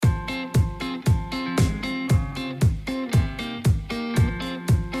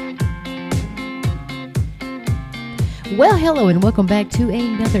Well, hello and welcome back to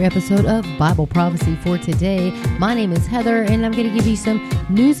another episode of Bible Prophecy for today. My name is Heather and I'm going to give you some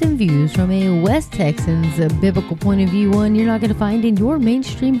news and views from a West Texans biblical point of view, one you're not going to find in your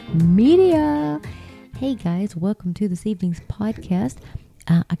mainstream media. Hey guys, welcome to this evening's podcast.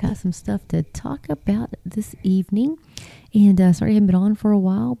 I got some stuff to talk about this evening, and sorry I haven't been on for a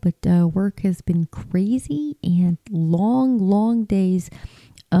while, but work has been crazy and long days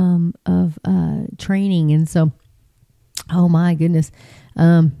of training, and so oh my goodness,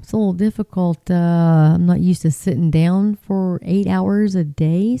 it's a little difficult. I'm not used to sitting down for 8 hours a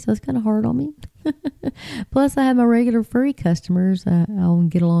day, so it's kind of hard on me. Plus, I have my regular furry customers. I'll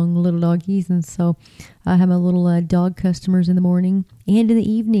get along with little doggies, and so I have my little dog customers in the morning and in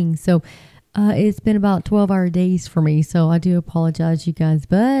the evening. So it's been about 12-hour days for me, so I do apologize, you guys.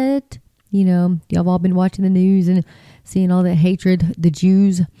 But, you know, y'all have all been watching the news and seeing all that hatred of the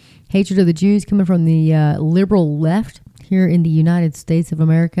Jews coming from the liberal left here in the United States of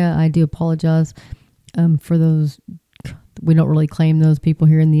America. I do apologize for those. We don't really claim those people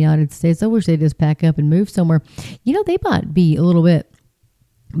here in the United States. I wish they'd just pack up and move somewhere. You know, they might be a little bit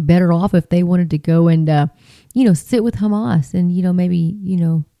better off if they wanted to go and, sit with Hamas and, maybe,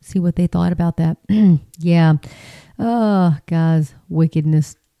 see what they thought about that. Yeah. Oh, guys,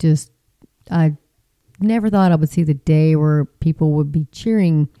 wickedness. I never thought I would see the day where people would be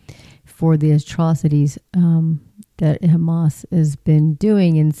cheering for the atrocities that Hamas has been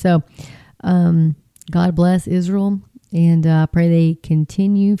doing. And so God bless Israel, and I pray they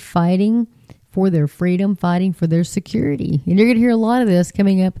continue fighting for their freedom, fighting for their security. And you're going to hear a lot of this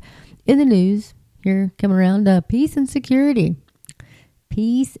coming up in the news here, coming around peace and security.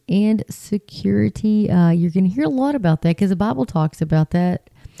 Peace and security. You're going to hear a lot about that because the Bible talks about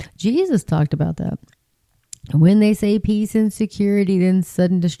that. Jesus talked about that. When they say peace and security, then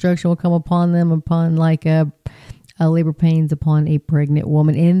sudden destruction will come upon them, upon like a labor pains upon a pregnant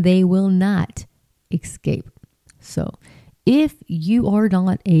woman, and they will not escape. So if you are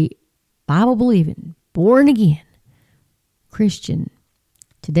not a Bible-believing, born-again Christian,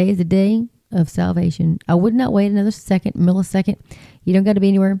 today is the day of salvation. I would not wait another millisecond. You don't got to be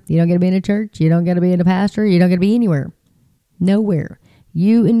anywhere. You don't got to be in a church. You don't got to be in a pastor. You don't got to be anywhere. Nowhere.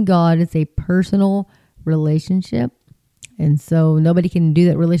 You and God is a personal relationship, and so nobody can do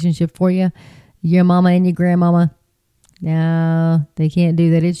that relationship for you. Your mama and your grandmama, no, they can't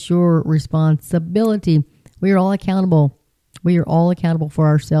do that. It's your responsibility. We are all accountable. We are all accountable for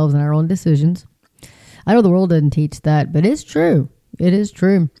ourselves and our own decisions. I know the world doesn't teach that, but it's true. It is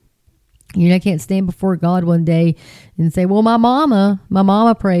true. You can't stand before God one day and say, well, my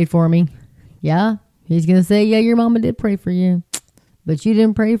mama prayed for me. Yeah, he's going to say, yeah, your mama did pray for you, but you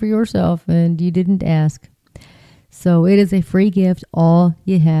didn't pray for yourself and you didn't ask. So it is a free gift. All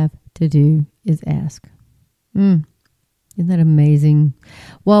you have to do is ask. Isn't that amazing?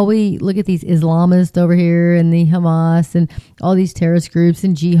 While we look at these Islamists over here and the Hamas and all these terrorist groups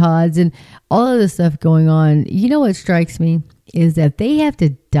and jihads and all of this stuff going on, what strikes me is that they have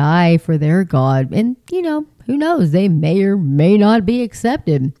to die for their God. And, who knows? They may or may not be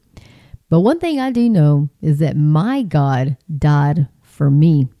accepted. But one thing I do know is that my God died for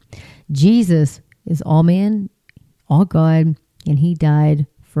me. Jesus is all man, all God, and he died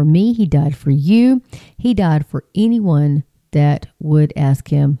for me. He died for you. He died for anyone that would ask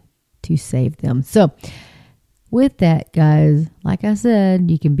him to save them. So with that, guys, like I said,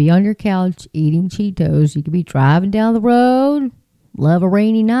 you can be on your couch eating Cheetos. You can be driving down the road. Love a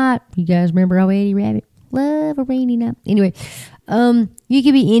rainy night. You guys remember how Eddie Rabbit? Love a rainy night. Anyway, you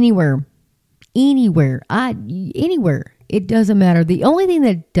can be anywhere. Anywhere. It doesn't matter. The only thing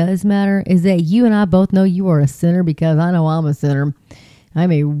that does matter is that you and I both know you are a sinner, because I know I'm a sinner.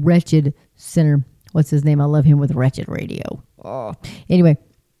 I'm a wretched sinner. What's his name? I love him with Wretched Radio. Oh. Anyway,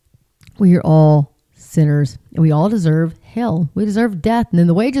 we are all sinners, and we all deserve hell. We deserve death, and then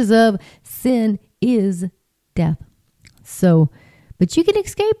the wages of sin is death. So, but you can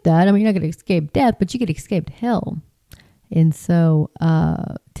escape that. I mean, you're not going to escape death, but you can escape hell. And so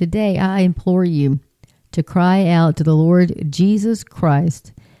today I implore you to cry out to the Lord Jesus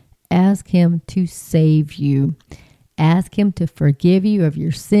Christ. Ask him to save you. Ask him to forgive you of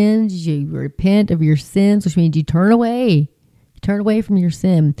your sins. You repent of your sins, which means you turn away. Turn away from your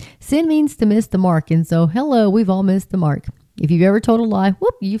sin. Sin means to miss the mark. And so, hello, we've all missed the mark. If you've ever told a lie,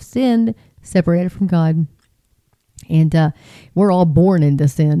 whoop, you've sinned, separated from God. And we're all born into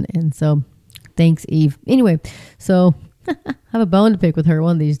sin. And so, thanks, Eve. Anyway, so I have a bone to pick with her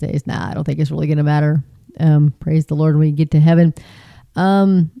one of these days. I don't think it's really going to matter. Praise the Lord when we get to heaven.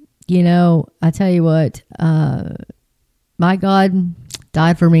 I tell you what, my God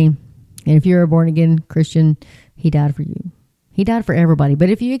died for me. And if you're a born again Christian, He died for you. He died for everybody. But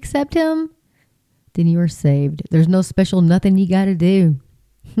if you accept him, then you are saved. There's no special nothing you got to do.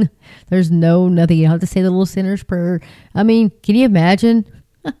 There's nothing. You don't have to say the little sinner's prayer. I mean, can you imagine?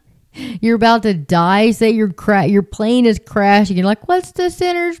 You're about to die. Say your plane is crashing. You're like, what's the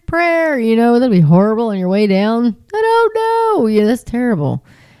sinner's prayer? You know, that'd be horrible on your way down. I don't know. Yeah, that's terrible.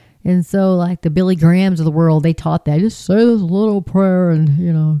 And so, like the Billy Grahams of the world, they taught that. Just say this little prayer and,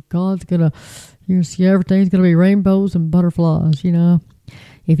 you know, God's going to, you see, everything's going to be rainbows and butterflies, you know.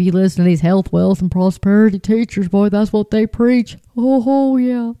 If you listen to these health, wealth, and prosperity teachers, boy, that's what they preach. Oh,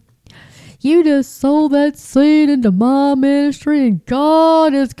 yeah. You just sow that seed into my ministry and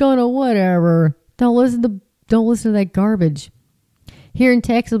God is going to whatever. Don't listen to that garbage. Here in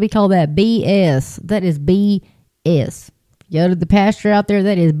Texas, we call that BS. That is BS. Yo, to the pastor out there,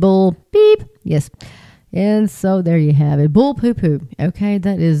 that is bull beep. Yes. And so there you have it. Bull poo poo. Okay.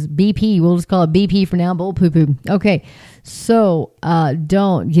 That is BP. We'll just call it BP for now. Bull poo poo. Okay. So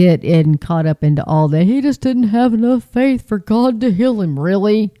don't get caught up into all that. He just didn't have enough faith for God to heal him.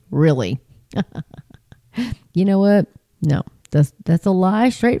 Really? Really? You know what? No. That's a lie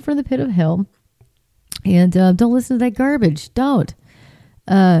straight from the pit of hell. And don't listen to that garbage. Don't.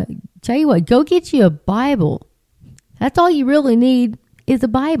 Tell you what, go get you a Bible. That's all you really need is a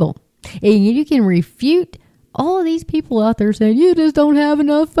Bible. And you can refute all of these people out there saying, you just don't have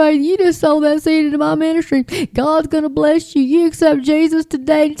enough faith. You just sow that seed into my ministry. God's going to bless you. You accept Jesus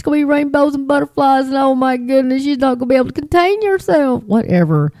today. It's going to be rainbows and butterflies. And oh my goodness, you're not going to be able to contain yourself.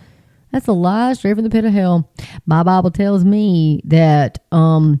 Whatever. That's a lie straight from the pit of hell. My Bible tells me that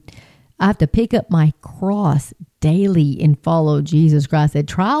I have to pick up my cross daily and follow Jesus Christ. That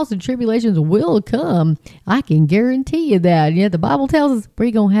trials and tribulations will come. I can guarantee you that. And yet the Bible tells us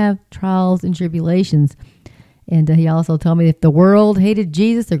we're going to have trials and tribulations. And he also told me if the world hated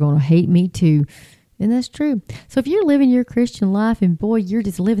Jesus, they're going to hate me too. And that's true. So if you're living your Christian life and boy, you're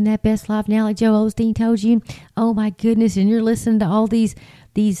just living that best life now like Joe Osteen told you, oh my goodness, and you're listening to all these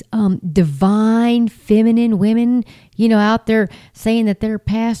divine feminine women, you know, out there saying that they're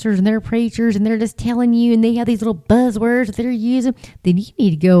pastors and they're preachers and they're just telling you and they have these little buzzwords that they're using, then you need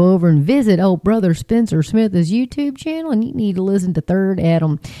to go over and visit old brother Spencer Smith's YouTube channel and you need to listen to Third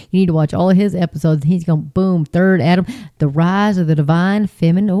Adam. You need to watch all of his episodes and he's going boom, Third Adam, the rise of the divine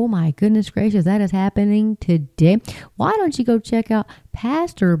feminine. Oh my goodness gracious, that is happening today. Why don't you go check out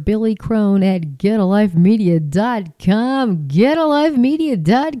Pastor Billy Crone at getalifemedia.com,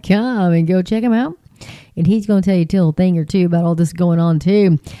 getalifemedia.com, and go check him out. And he's going to tell you a thing or two about all this going on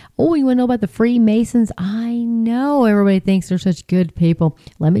too. Oh, you want to know about the Freemasons? I know everybody thinks they're such good people.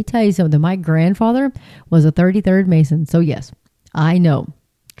 Let me tell you something. My grandfather was a 33rd Mason. So yes, I know.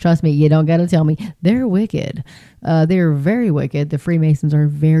 Trust me, you don't got to tell me. They're wicked. They're very wicked. The Freemasons are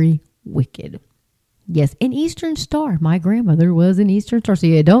very wicked. Yes, an Eastern Star. My grandmother was an Eastern Star. So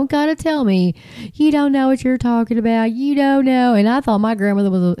you don't got to tell me. You don't know what you're talking about. You don't know. And I thought my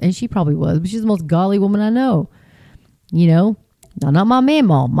grandmother was, and she probably was, but she's the most godly woman I know. You know? No, not my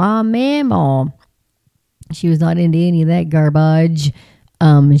mamaw. My mamaw. She was not into any of that garbage.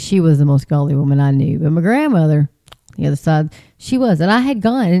 And she was the most godly woman I knew. But my grandmother, the other side, she was. And I had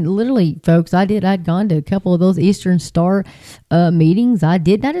gone, and literally, folks, I'd gone to a couple of those Eastern Star meetings. I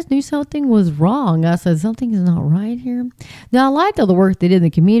did. I just knew something was wrong. I said, something is not right here. Now, I liked all the work they did in the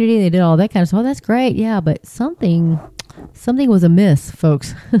community. They did all that kind of stuff. Oh, that's great. Yeah, but something was amiss,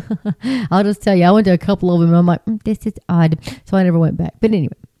 folks. I'll just tell you, I went to a couple of them, and I'm like, this is odd. So I never went back. But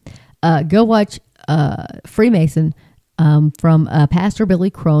anyway, go watch Freemason from Pastor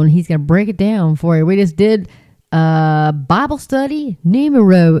Billy Crone. He's going to break it down for you. We just did Bible study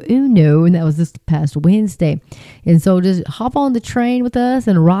numero uno, and that was this past Wednesday. And so just hop on the train with us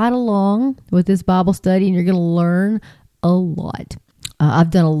and ride along with this Bible study, and you're going to learn a lot. I've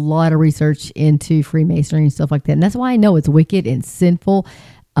done a lot of research into Freemasonry and stuff like that, and that's why I know it's wicked and sinful.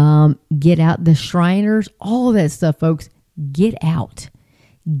 Get out the Shriners, all of that stuff, folks. Get out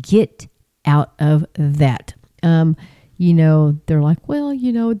of that. You know, they're like, well,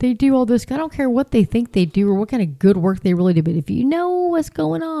 you know, they do all this. I don't care what they think they do or what kind of good work they really do. But if you know what's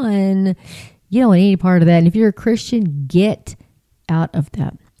going on, you don't want any part of that. And if you're a Christian, get out of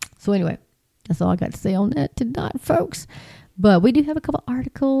that. So anyway, that's all I got to say on that tonight, folks. But we do have a couple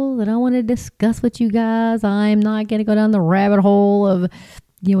articles that I want to discuss with you guys. I'm not going to go down the rabbit hole of,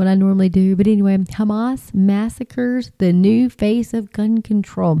 you know, what I normally do. But anyway, Hamas massacres the new face of gun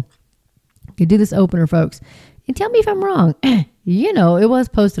control. You do this opener, folks. And tell me if I'm wrong. You know, it was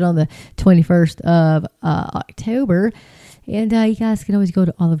posted on the 21st of October. And you guys can always go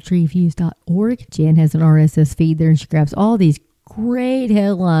to olivetreeviews.org. Jan has an RSS feed there, and she grabs all these great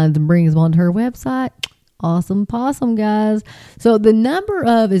headlines and brings them onto her website. Awesome possum, guys. So the number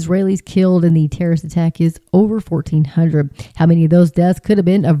of Israelis killed in the terrorist attack is over 1,400. How many of those deaths could have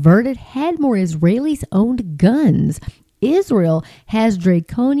been averted had more Israelis owned guns? Israel has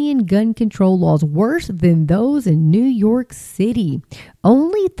draconian gun control laws worse than those in New York City.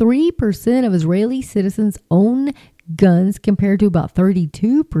 Only 3% of Israeli citizens own guns compared to about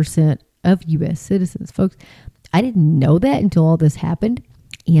 32% of U.S. citizens. Folks, I didn't know that until all this happened.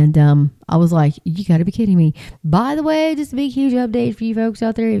 And I was like, you got to be kidding me. By the way, just a big, huge update for you folks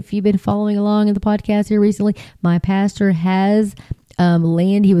out there. If you've been following along in the podcast here recently, my pastor has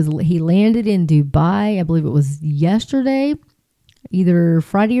he landed in Dubai. I believe it was yesterday, either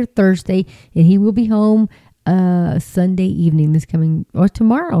Friday or Thursday. And he will be home Sunday evening or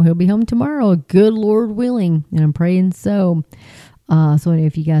tomorrow. He'll be home tomorrow, good Lord willing. And I'm praying so. So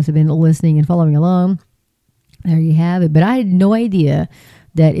if you guys have been listening and following along, there you have it. But I had no idea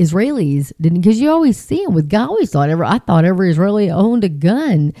that Israelis didn't, because you always see them with guns. I thought every Israeli owned a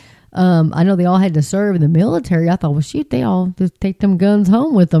gun. I know they all had to serve in the military. I thought, well, shoot, they all just take them guns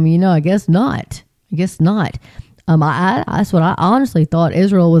home with them. I guess not. That's what I honestly thought.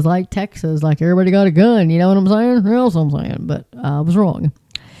 Israel was like Texas, like everybody got a gun. You know what I'm saying? That's what I'm saying. But I was wrong.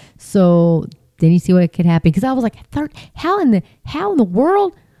 So then you see what could happen. Because I was like, how in the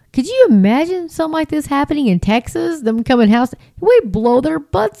world? Could you imagine something like this happening in Texas? Them coming house, we blow their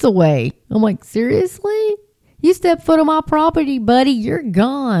butts away. I'm like, seriously? You step foot on my property, buddy, you're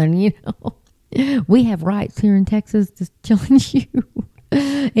gone. We have rights here in Texas, just telling you.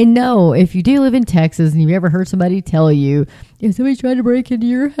 And no, if you do live in Texas and you've ever heard somebody tell you, if somebody tried to break into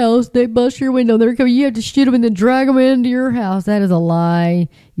your house, they bust your window, they're coming, you have to shoot them and then drag them into your house. That is a lie.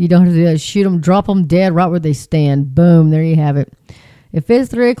 You don't have to do that. Shoot them, drop them dead right where they stand. Boom, there you have it. If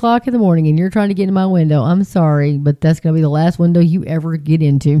it's 3 o'clock in the morning and you're trying to get in my window, I'm sorry, but that's going to be the last window you ever get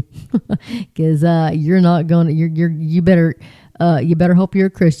into, because you're not going to. You better hope you're a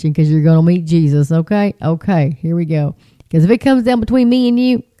Christian, because you're going to meet Jesus. Okay, here we go. Because if it comes down between me and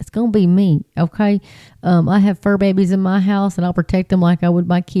you, it's going to be me. Okay, I have fur babies in my house, and I'll protect them like I would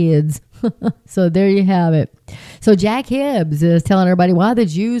my kids. So there you have it. So Jack Hibbs is telling everybody why the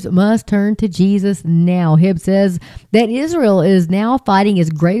Jews must turn to Jesus now. Hibbs says that Israel is now fighting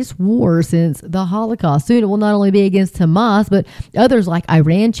its greatest war since the Holocaust. Soon it will not only be against Hamas, but others like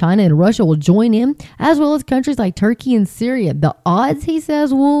Iran, China, and Russia will join in, as well as countries like Turkey and Syria. The odds, he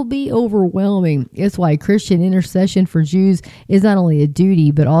says, will be overwhelming. It's why Christian intercession for Jews is not only a duty,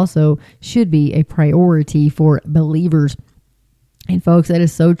 but also should be a priority for believers. And folks, that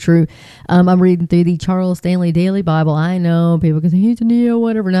is so true. I'm reading through the Charles Stanley Daily Bible. I know people can say he's a neo,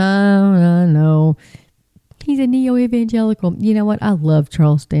 whatever. No. He's a neo-evangelical. You know what? I love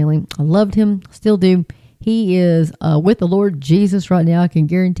Charles Stanley. I loved him. Still do. He is with the Lord Jesus right now, I can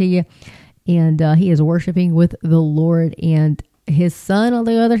guarantee you. And he is worshiping with the Lord. And his son, on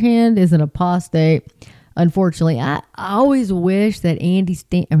the other hand, is an apostate. Unfortunately, I always wish that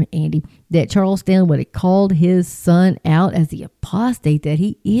that Charles Stanley would have called his son out as the apostate that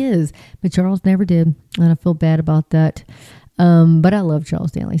he is, but Charles never did, and I feel bad about that. But I love Charles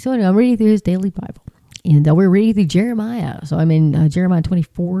Stanley. So anyway, I'm reading through his daily Bible, and we're reading through Jeremiah. So I'm in Jeremiah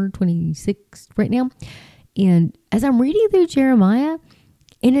 24, 26 right now, and as I'm reading through Jeremiah,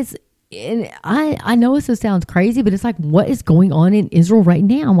 and I know this sounds crazy, but it's like, what is going on in Israel right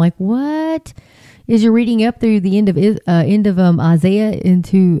now? I'm like, what? As you're reading up through the end of Isaiah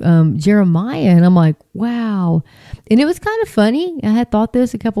into Jeremiah, and I'm like, wow. And it was kind of funny. I had thought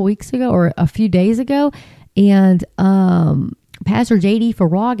this a couple weeks ago or a few days ago, and Pastor J.D.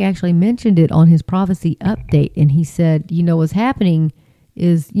 Farag actually mentioned it on his prophecy update, and he said, what's happening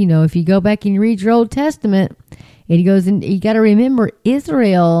is, if you go back and you read your Old Testament, and he goes, and you got to remember,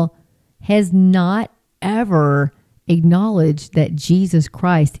 Israel has not ever acknowledged that Jesus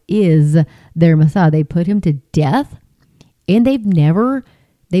Christ is their Messiah. They put him to death, and they've never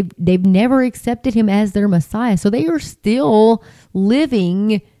accepted him as their Messiah. So they are still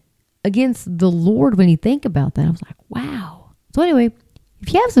living against the Lord when you think about that. I was like, wow. So anyway,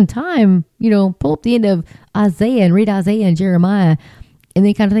 if you have some time, pull up the end of Isaiah and read Isaiah and Jeremiah, and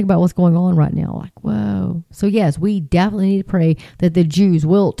then kind of think about what's going on right now. Like, whoa. So yes, we definitely need to pray that the Jews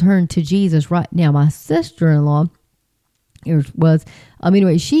will turn to Jesus right now. My sister-in-law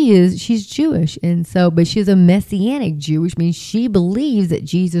she's Jewish, and so, but she's a Messianic Jew, which means she believes that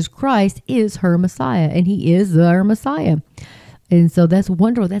Jesus Christ is her Messiah, and he is their Messiah. And so that's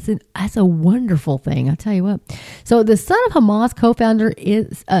wonderful. That's a wonderful thing. I'll tell you what. So the son of Hamas co-founder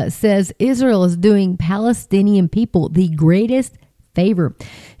says Israel is doing Palestinian people the greatest favor.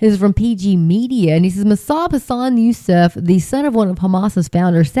 This is from PG Media, and he says, Mossab Hassan Youssef, the son of one of Hamas's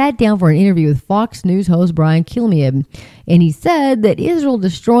founders, sat down for an interview with Fox News host Brian Kilmeade, and he said that Israel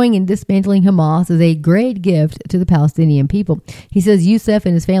destroying and dismantling Hamas is a great gift to the Palestinian people. He says Youssef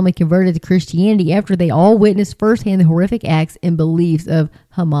and his family converted to Christianity after they all witnessed firsthand the horrific acts and beliefs of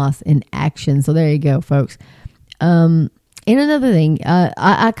Hamas in action. So there you go, folks. And another thing,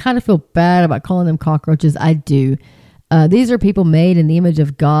 I kind of feel bad about calling them cockroaches. I do. These are people made in the image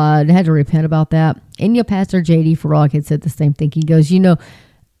of God. I had to repent about that. And Pastor J.D. Farag had said the same thing. He goes,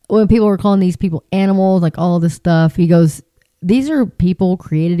 when people were calling these people animals, like all of this stuff, he goes, these are people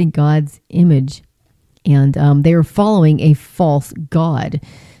created in God's image. And they are following a false God.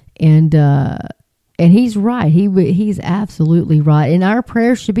 And he's right. He's absolutely right. And our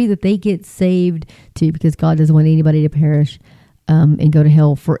prayer should be that they get saved too, because God doesn't want anybody to perish and go to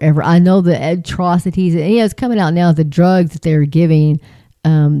hell forever. I know the atrocities, and it's coming out now, the drugs that they're giving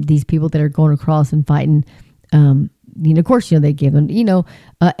these people that are going across and fighting. Of course, they give them,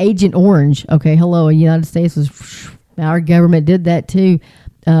 Agent Orange. Okay, hello, the United States our government did that too.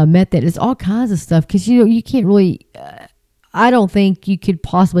 Met that. It's all kinds of stuff because, you can't really... I don't think you could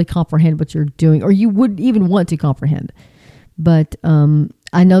possibly comprehend what you're doing, or you wouldn't even want to comprehend. But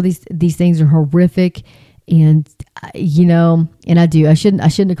I know these things are horrific, and and I do. I shouldn't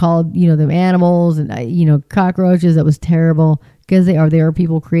have called them animals and cockroaches. That was terrible, because they are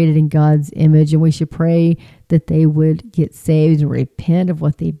people created in God's image, and we should pray that they would get saved and repent of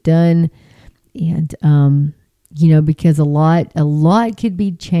what they've done, and because a lot could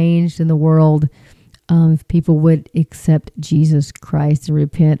be changed in the world. If people would accept Jesus Christ and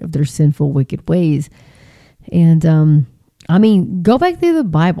repent of their sinful, wicked ways. And, go back through the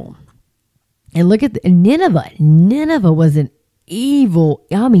Bible and look at Nineveh. Nineveh was an evil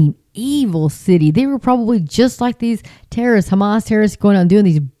city. They were probably just like these terrorists, Hamas terrorists, going out and doing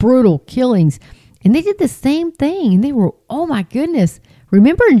these brutal killings. And they did the same thing. And they were, oh my goodness.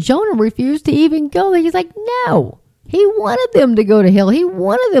 Remember, Jonah refused to even go there. He's like, no. He wanted them to go to hell. He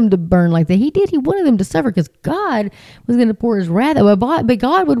wanted them to burn like that. He did. He wanted them to suffer because God was going to pour his wrath out. But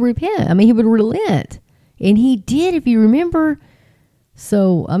God would repent. He would relent. And he did, if you remember.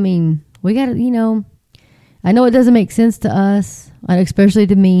 So, we got to, I know it doesn't make sense to us, especially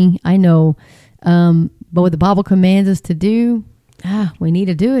to me. I know. But what the Bible commands us to do, we need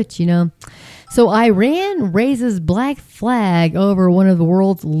to do it, So Iran raises black flag over one of the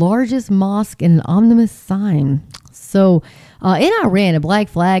world's largest mosques in an ominous sign. So in Iran, a black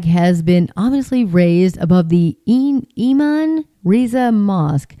flag has been ominously raised above the Imam Reza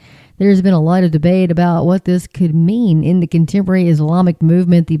Mosque. There's been a lot of debate about what this could mean. In the contemporary Islamic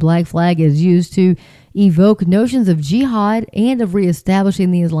movement, the black flag is used to evoke notions of jihad and of reestablishing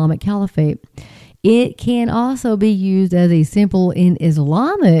the Islamic Caliphate. It can also be used as a symbol in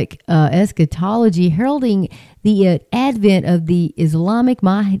Islamic eschatology, heralding the advent of the Islamic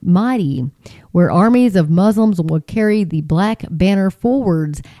Mahdi, where armies of Muslims will carry the black banner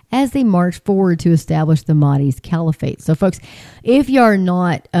forwards as they march forward to establish the Mahdi's caliphate. So, folks, if you are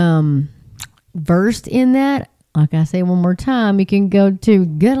not versed in that, like I say one more time, you can go to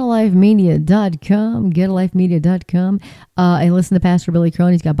getalifemedia.com, and listen to Pastor Billy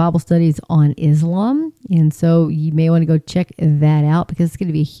Crone. He's got Bible studies on Islam, and so you may want to go check that out, because it's going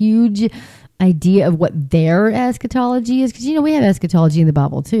to be a huge idea of what their eschatology is, because we have eschatology in the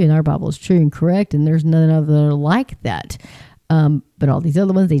Bible too, and our Bible is true and correct, and there's none other like that. But all these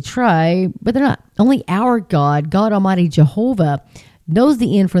other ones, they try, but they're not. Only our God Almighty Jehovah, knows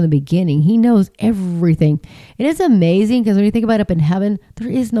the end from the beginning. He knows everything. And it's amazing, because when you think about up in heaven, there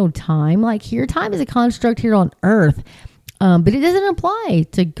is no time. Like here, time is a construct here on earth. But it doesn't apply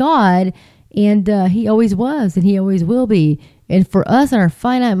to God. And he always was, and he always will be. And for us in our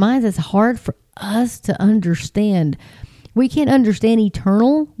finite minds, it's hard for us to understand. We can't understand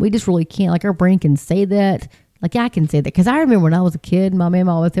eternal. We just really can't. Like our brain can say that. Like I can say that. Because I remember when I was a kid, my mom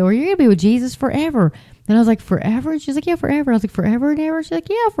always said, well, you're going to be with Jesus forever. And I was like, forever? And she's like, yeah, forever. I was like, forever and ever? She's like,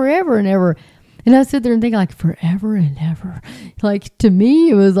 yeah, forever and ever. And I sit there and think like, forever and ever. Like to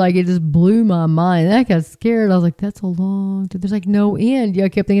me, it was like, it just blew my mind. And I got scared. I was like, that's a long time. There's like no end. I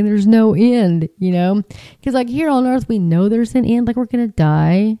kept thinking there's no end, Because like here on earth, we know there's an end. Like we're going to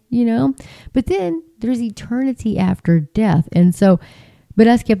die, But then there's eternity after death. And so, but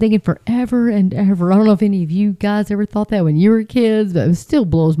I just kept thinking forever and ever. I don't know if any of you guys ever thought that when you were kids, but it still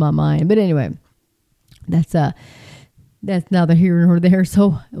blows my mind. But anyway, that's neither here nor there.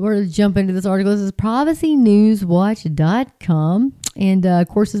 So we're going to jump into this article. This is prophecynewswatch.com. And of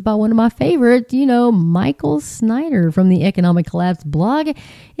course, it's by one of my favorite, Michael Snyder from the Economic Collapse blog. And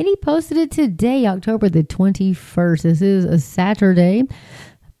he posted it today, October the 21st. This is a Saturday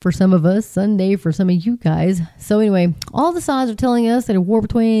for some of us, Sunday for some of you guys. So anyway, all the signs are telling us that a war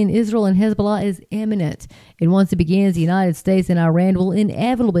between Israel and Hezbollah is imminent. And once it begins, the United States and Iran will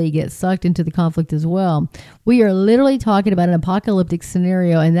inevitably get sucked into the conflict as well. We are literally talking about an apocalyptic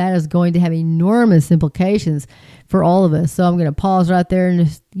scenario, and that is going to have enormous implications for all of us. So I'm going to pause right there and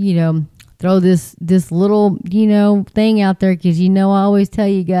just, throw this little, thing out there, because I always tell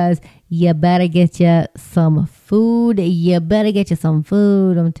you guys, you better get you some food.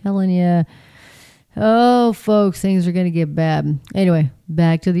 I'm telling you. Oh, folks, things are going to get bad. Anyway,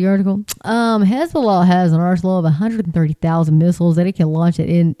 back to the article. Hezbollah has an arsenal of 130,000 missiles that it can launch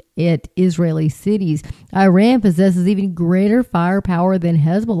at Israeli cities. Iran possesses even greater firepower than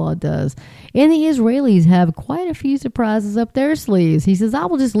Hezbollah does. And the Israelis have quite a few surprises up their sleeves. He says, I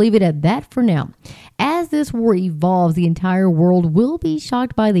will just leave it at that for now. As this war evolves, the entire world will be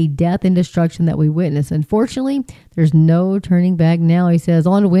shocked by the death and destruction that we witness. Unfortunately, there's no turning back now. He says,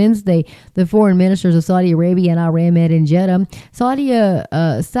 on Wednesday, the foreign ministers of Saudi Arabia and Iran met in Jeddah.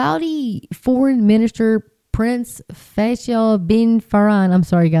 Saudi Foreign Minister Prince Faisal bin Farhan, I'm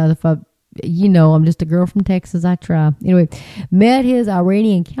sorry guys if I'm just a girl from Texas, I try. Anyway, met his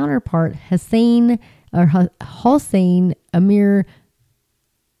Iranian counterpart Hossein Amir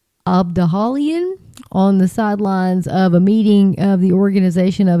Abdullahian on the sidelines of a meeting of the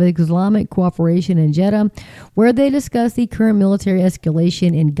Organization of Islamic Cooperation in Jeddah, where they discussed the current military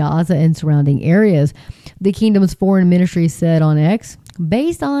escalation in Gaza and surrounding areas. The kingdom's foreign ministry said on X,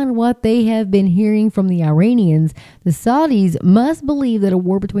 based on what they have been hearing from the Iranians, the Saudis must believe that a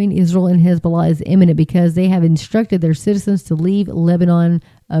war between Israel and Hezbollah is imminent because they have instructed their citizens to leave Lebanon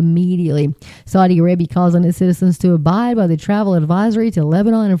immediately. Saudi Arabia calls on its citizens to abide by the travel advisory to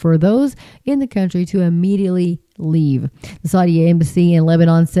Lebanon and for those in the country to immediately leave. The Saudi embassy in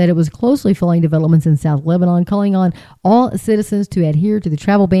Lebanon said it was closely following developments in South Lebanon, calling on all citizens to adhere to the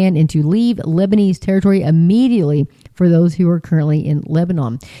travel ban and to leave Lebanese territory immediately for those who are currently in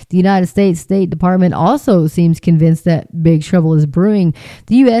Lebanon. The United States State Department also seems convinced that big trouble is brewing.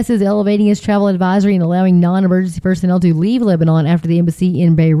 The U.S. is elevating its travel advisory and allowing non-emergency personnel to leave Lebanon after the embassy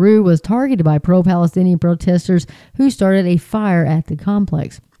in Beirut was targeted by pro-Palestinian protesters who started a fire at the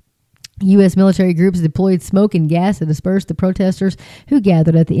complex. U.S. military groups deployed smoke and gas to disperse the protesters who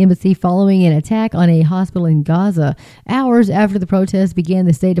gathered at the embassy following an attack on a hospital in Gaza. Hours after the protests began,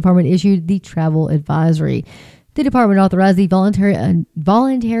 the State Department issued the travel advisory. The department authorized the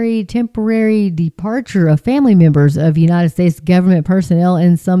voluntary temporary departure of family members of United States government personnel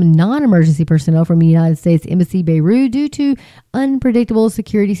and some non-emergency personnel from the United States Embassy Beirut due to unpredictable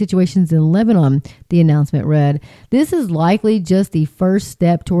security situations in Lebanon, the announcement read. This is likely just the first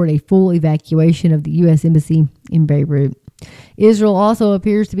step toward a full evacuation of the U.S. Embassy in Beirut. Israel also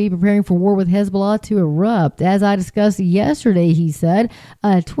appears to be preparing for war with Hezbollah to erupt. As I discussed yesterday, he said,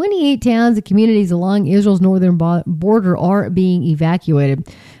 28 towns and communities along Israel's northern border are being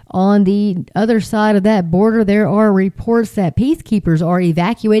evacuated. On the other side of that border, there are reports that peacekeepers are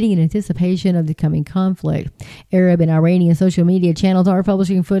evacuating in anticipation of the coming conflict. Arab and Iranian social media channels are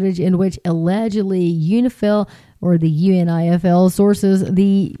publishing footage in which allegedly UNIFIL or the UNIFL sources,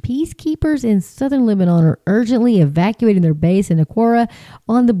 the peacekeepers in southern Lebanon are urgently evacuating their base in Aqara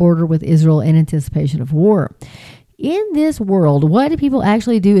on the border with Israel in anticipation of war. In this world, what people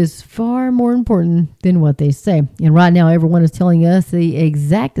actually do is far more important than what they say. And right now, everyone is telling us the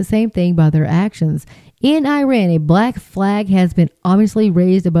exact same thing by their actions. In Iran, a black flag has been obviously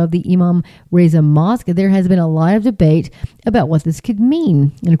raised above the Imam Reza Mosque. There has been a lot of debate about what this could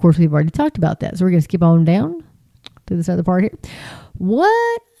mean. And of course, we've already talked about that. So we're going to skip on down to this other part here.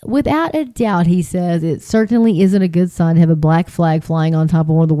 Without a doubt, he says, it certainly isn't a good sign to have a black flag flying on top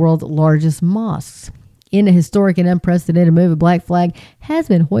of one of the world's largest mosques. In a historic and unprecedented move, a black flag has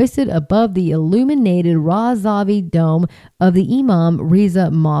been hoisted above the illuminated Razavi dome of the Imam Reza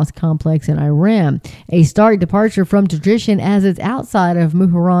Mosque complex in Iran. A stark departure from tradition as it's outside of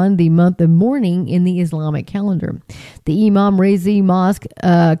Muharram, the month of mourning in the Islamic calendar. The Imam Reza Mosque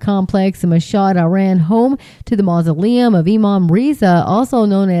complex in Mashhad, Iran, home to the mausoleum of Imam Reza, also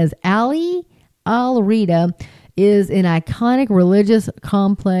known as Ali al-Rida, is an iconic religious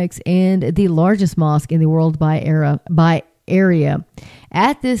complex and the largest mosque in the world by area.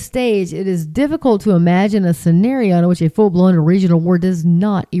 At this stage, it is difficult to imagine a scenario in which a full-blown regional war does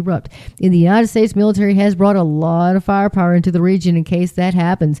not erupt. And the United States military has brought a lot of firepower into the region in case that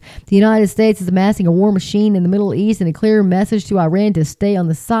happens. The United States is amassing a war machine in the Middle East and a clear message to Iran to stay on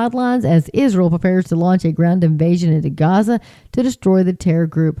the sidelines as Israel prepares to launch a ground invasion into Gaza to destroy the terror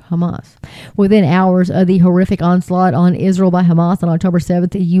group Hamas. Within hours of the horrific onslaught on Israel by Hamas on October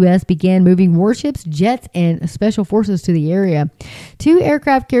 7th, the U.S. began moving warships, jets, and special forces to the area. 2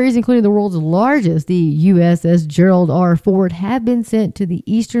 aircraft carriers, including the world's largest, the USS Gerald R. Ford, have been sent to the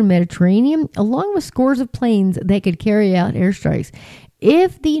eastern Mediterranean, along with scores of planes that could carry out airstrikes.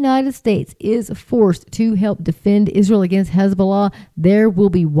 If the United States is forced to help defend Israel against Hezbollah, there will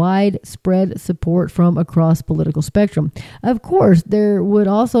be widespread support from across political spectrum. Of course, there would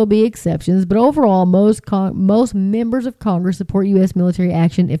also be exceptions, but overall, most members of Congress support U.S. military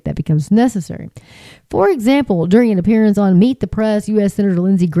action if that becomes necessary. For example, during an appearance on Meet the Press, U.S. Senator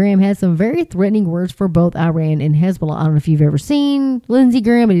Lindsey Graham had some very threatening words for both Iran and Hezbollah. I don't know if you've ever seen Lindsey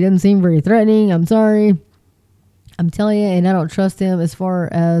Graham, but he doesn't seem very threatening. I'm sorry. I'm telling you, and I don't trust him as far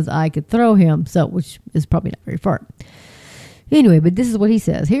as I could throw him, which is probably not very far. Anyway, but this is what he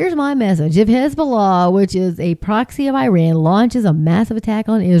says. Here's my message. If Hezbollah, which is a proxy of Iran, launches a massive attack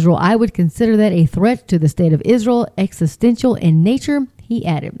on Israel, I would consider that a threat to the state of Israel, existential in nature, he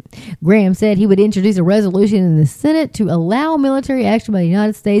added. Graham said he would introduce a resolution in the Senate to allow military action by the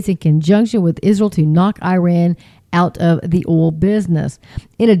United States in conjunction with Israel to knock Iran out of the oil business.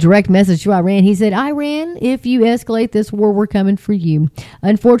 In a direct message to Iran, he said, Iran, if you escalate this war, we're coming for you.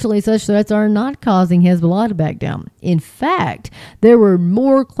 Unfortunately, such threats are not causing Hezbollah to back down. In fact, there were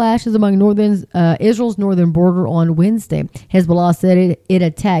more clashes among Israel's northern border on Wednesday. Hezbollah said it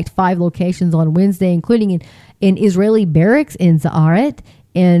attacked 5 locations on Wednesday, including an Israeli barracks in Za'aret,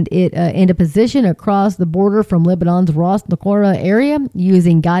 and a position across the border from Lebanon's Ras Nakora area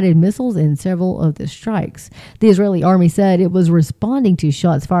using guided missiles in several of the strikes. The Israeli army said it was responding to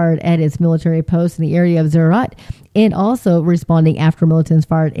shots fired at its military posts in the area of Zerat and also responding after militants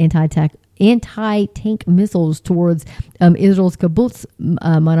fired anti-tank missiles towards Israel's Kibbutz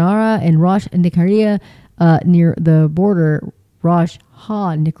Manara and Rosh Nikariah near the border.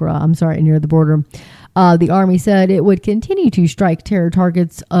 Near the border. The army said it would continue to strike terror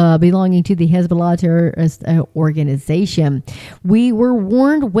targets belonging to the Hezbollah terrorist organization. We were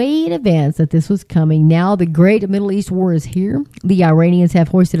warned way in advance that this was coming. Now the great Middle East war is here. The Iranians have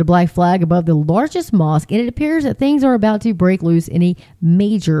hoisted a black flag above the largest mosque, and it appears that things are about to break loose in a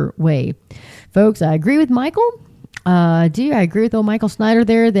major way. Folks, I agree with Michael. I agree with old Michael Snyder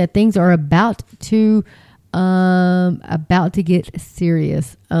there that things are about to get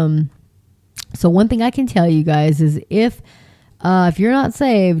serious. So one thing I can tell you guys is if you're not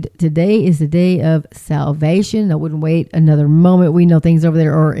saved, today is the day of salvation. I wouldn't wait another moment. We know things over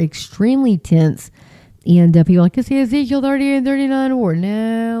there are extremely tense. And people are like, you see Ezekiel 30 and 39 war.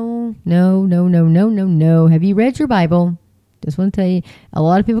 No. Have you read your Bible? Just want to tell you, a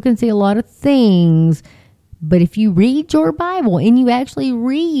lot of people can see a lot of things. But if you read your Bible and you actually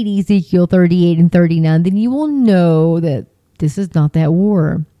read Ezekiel 38 and 39, then you will know that this is not that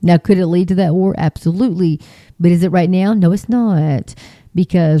war. Now, could it lead to that war? Absolutely. But is it right now? No, it's not.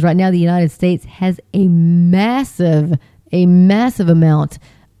 Because right now the United States has a massive amount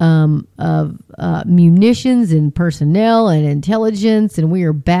of munitions and personnel and intelligence, and we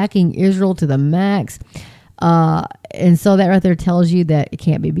are backing Israel to the max. And so that right there tells you that it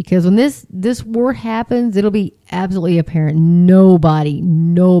can't be, because when this war happens, it'll be absolutely apparent. Nobody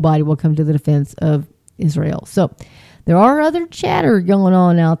will come to the defense of Israel. So there are other chatter going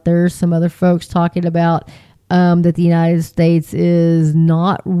on out there. Some other folks talking about that the United States is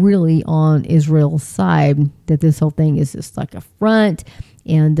not really on Israel's side, that this whole thing is just like a front.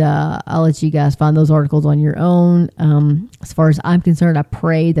 And I'll let you guys find those articles on your own. As far as I'm concerned, I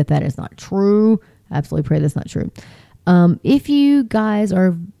pray that is not true. I absolutely pray that's not true. If you guys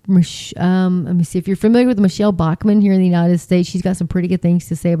are, let me see, if you're familiar with Michelle Bachmann here in the United States, she's got some pretty good things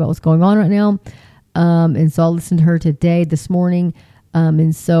to say about what's going on right now. And so I'll listen to her this morning.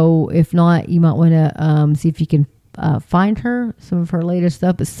 And so if not, you might want to see if you can find some of her latest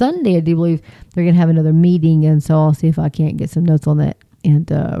stuff. But Sunday, I do believe they're going to have another meeting. And so I'll see if I can't get some notes on that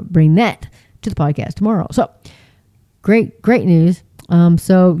and bring that to the podcast tomorrow. So great news.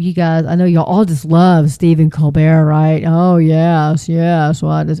 So you guys, I know y'all all just love Stephen Colbert, right? Oh, yes.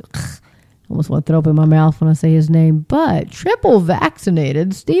 Well, I just almost want to throw up in my mouth when I say his name. But triple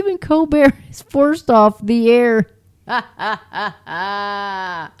vaccinated Stephen Colbert is forced off the air.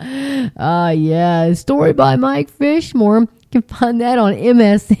 Yeah. Story by Mike Fishmore. You can find that on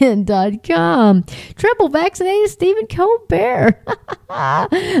MSN.com. Triple vaccinated Stephen Colbert.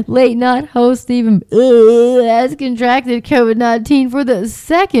 Late night host Stephen has contracted COVID-19 for the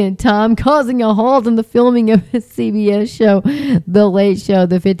second time, causing a halt in the filming of his CBS show, The Late Show.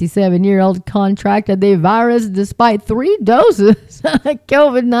 The 57-year-old contracted the virus despite 3 doses of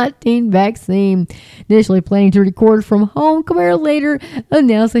COVID-19 vaccine. Initially planning to record from home, Colbert later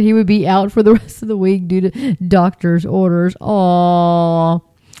announced that he would be out for the rest of the week due to doctor's orders. Oh,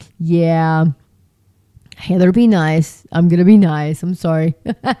 yeah. Heather, be nice. I'm going to be nice. I'm sorry.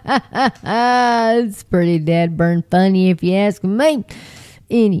 It's pretty dead burn funny if you ask me.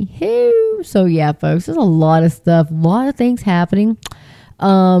 Anywho, so yeah, folks, there's a lot of stuff, a lot of things happening.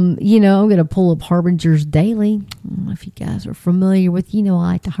 I'm going to pull up Harbinger's Daily. I don't know if you guys are familiar with, I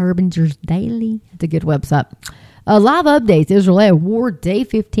like the Harbinger's Daily. It's a good website. Live updates. Israel at war, day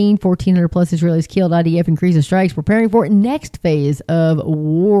 15, 1,400 plus Israelis killed. IDF increases strikes, preparing for next phase of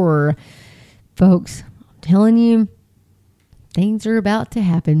war. Folks, I'm telling you, things are about to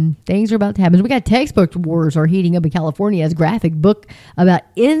happen. We got textbook wars are heating up in California as graphic book about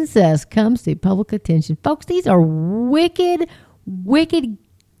incest comes to public attention. Folks, these are wicked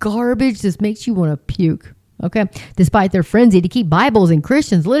garbage. This makes you want to puke. Okay. Despite their frenzy to keep Bibles and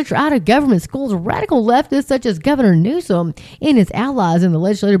Christians literature out of government schools, radical leftists such as Governor Newsom and his allies in the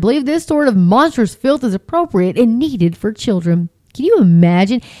legislature believe this sort of monstrous filth is appropriate and needed for children. Can you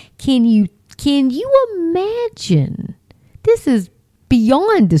imagine? Can you imagine? This is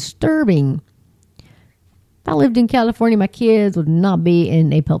beyond disturbing. If I lived in California, my kids would not be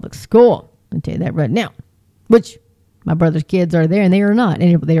in a public school. I'll tell you that right now. Which my brother's kids are there, and they are not.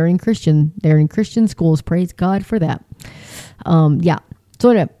 And they are in Christian. They're in Christian schools. Praise God for that. Yeah.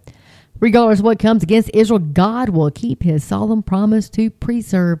 So anyway, regardless of what comes against Israel, God will keep his solemn promise to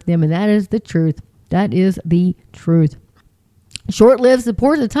preserve them. And that is the truth. That is the truth. Short-lived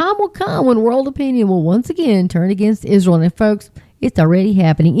support. The time will come when world opinion will once again turn against Israel. And folks, it's already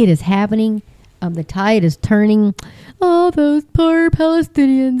happening. It is happening. The tide is turning. Oh, those poor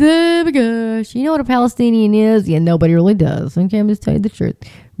Palestinians. Oh, my gosh. You know what a Palestinian is? Yeah, nobody really does. Okay, I'm just telling you the truth.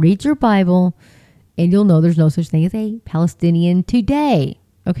 Read your Bible, and you'll know there's no such thing as a Palestinian today.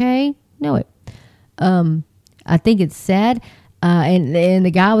 Okay? Know it. I think it's sad. And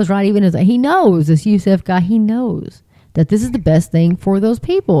the guy was right, even as he knows, this Youssef guy, he knows that this is the best thing for those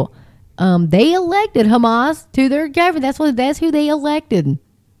people. They elected Hamas to their government. That's who they elected.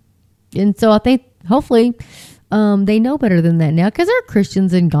 And so I think hopefully they know better than that now, because there are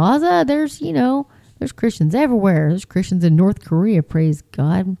Christians in Gaza. There's Christians everywhere. There's Christians in North Korea, praise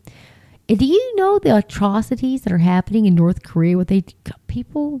God. And do you know the atrocities that are happening in North Korea? What they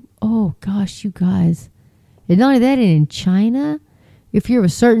people? Oh gosh, you guys. And not only that, and in China, if you're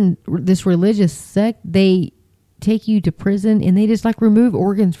of this religious sect, they take you to prison and they just remove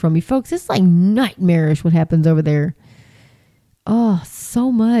organs from you. Folks, it's nightmarish what happens over there. Oh,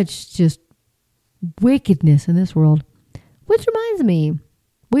 so much just wickedness in this world. Which reminds me,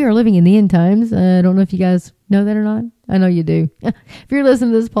 we are living in the end times. I don't know if you guys know that or not. I know you do. If you're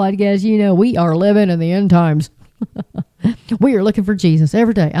listening to this podcast, you know we are living in the end times. We are looking for Jesus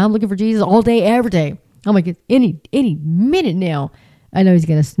every day. I'm looking for Jesus all day, every day. I'm like, any minute now, I know he's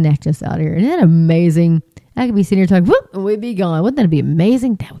going to snatch us out of here. Isn't that amazing? I could be sitting here talking, whoop, and we'd be gone. Wouldn't that be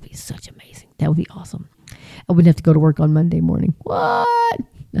amazing? That would be such amazing. That would be awesome. I wouldn't have to go to work on Monday morning. What?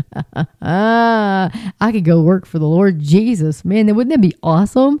 I could go work for the Lord Jesus. Man, wouldn't that be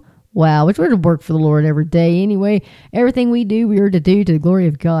awesome? Wow, which would work for the Lord every day. Anyway, everything we do, we are to do to the glory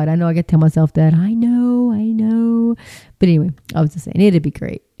of God. I know I got to tell myself that. I know. But anyway, I was just saying, it'd be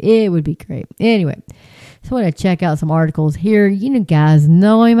great. It would be great. Anyway, so I want to check out some articles here. You know, guys,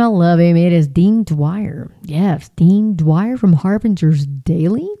 know him. I love him. It is Dean Dwyer. Yes, Dean Dwyer from Harbinger's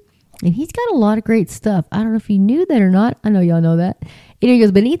Daily. And he's got a lot of great stuff. I don't know if you knew that or not. I know y'all know that. And he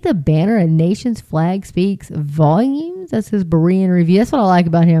goes, beneath the banner, a nation's flag speaks volumes. That's his Berean review. That's what I like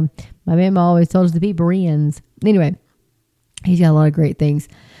about him. My mama always told us to be Bereans. Anyway, he's got a lot of great things.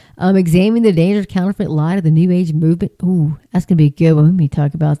 Examining the dangers of counterfeit lie to the New Age movement. Ooh, that's going to be a good one. Let me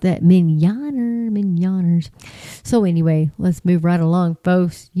talk about that. Minyaners. So anyway, let's move right along,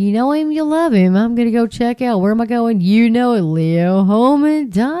 folks. You know him, you love him. I'm going to go check out. Where am I going? You know it,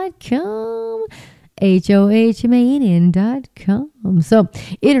 LeoHoman.com. HOHMANN.com. So,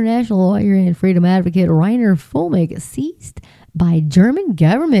 international lawyer and freedom advocate Rainer Fulmick seized by German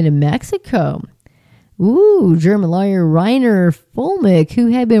government in Mexico. Ooh, German lawyer Rainer Fulmick, who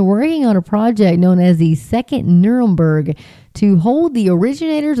had been working on a project known as the Second Nuremberg to hold the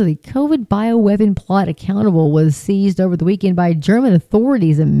originators of the COVID bioweapon plot accountable was seized over the weekend by German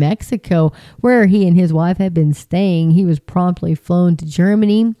authorities in Mexico, where he and his wife had been staying. He was promptly flown to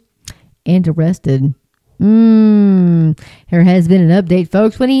Germany and arrested. There has been an update,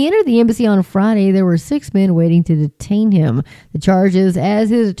 folks. When he entered the embassy on Friday, there were 6 men waiting to detain him. The charges, as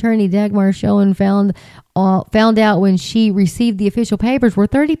his attorney Dagmar Schoen found out when she received the official papers, were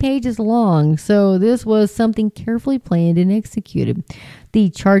 30 pages long. So this was something carefully planned and executed. The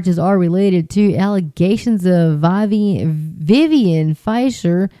charges are related to allegations of Vivian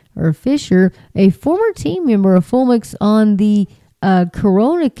Fisher, a former team member of Fulmix on the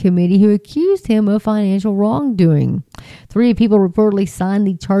Corona Committee, who accused him of financial wrongdoing. 3 people reportedly signed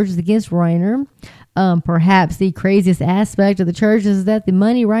the charges against Reiner. Perhaps the craziest aspect of the charges is that the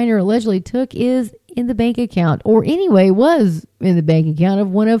money Reiner allegedly took is in the bank account, or anyway was in the bank account of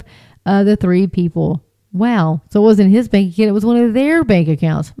one of the 3 people. Wow. So it wasn't his bank account, it was one of their bank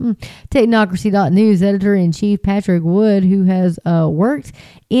accounts. Technocracy.news editor-in-chief Patrick Wood, who has worked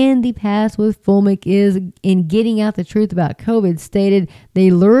in the past with Fulmich is in getting out the truth about COVID, stated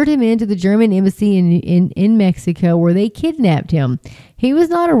they lured him into the German embassy in Mexico, where they kidnapped him. He was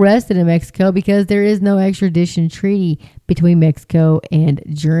not arrested in Mexico because there is no extradition treaty between Mexico and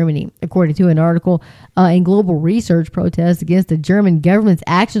Germany. According to an article in Global Research, protests against the German government's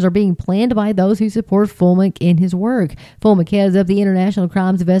actions are being planned by those who support Fulmich in his work. Fulmich heads up the International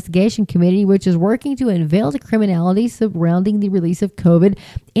Crimes Investigation Committee, which is working to unveil the criminality surrounding the release of COVID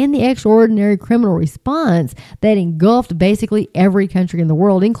and the extraordinary criminal response that engulfed basically every country in the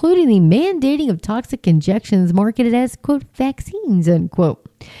world, including the mandating of toxic injections marketed as, quote, vaccines, unquote.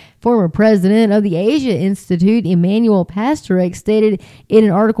 Former president of the Asia Institute, Emmanuel Pasterek, stated in an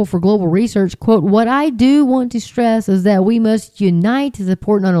article for Global Research, quote, what I do want to stress is that we must unite to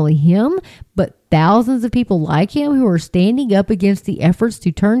support not only him, but thousands of people like him who are standing up against the efforts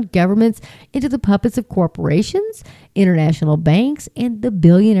to turn governments into the puppets of corporations, international banks, and the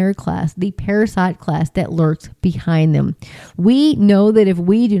billionaire class, the parasite class that lurks behind them. We know that if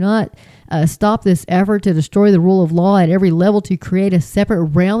we do not stop this effort to destroy the rule of law at every level, to create a separate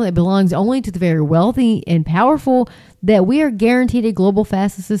realm that belongs only to the very wealthy and powerful, that we are guaranteed a global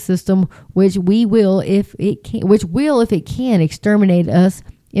fascist system which will, if it can, exterminate us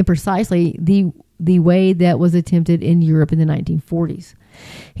in precisely the way that was attempted in Europe in the 1940s.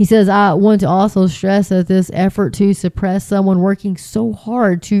 He says, I want to also stress that this effort to suppress someone working so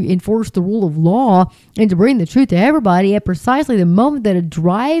hard to enforce the rule of law and to bring the truth to everybody at precisely the moment that a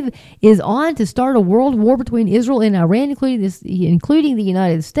drive is on to start a world war between Israel and Iran, including the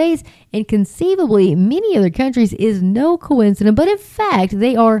United States and conceivably many other countries, is no coincidence, but in fact,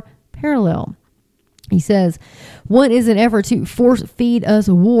 they are parallel. He says, one is an effort to force feed us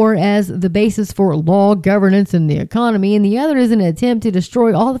war as the basis for law, governance, and the economy, and the other is an attempt to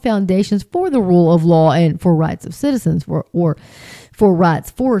destroy all the foundations for the rule of law and for rights of citizens, or for rights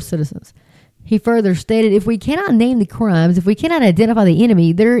for citizens. He further stated, if we cannot name the crimes, if we cannot identify the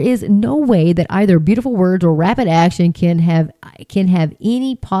enemy, there is no way that either beautiful words or rapid action can have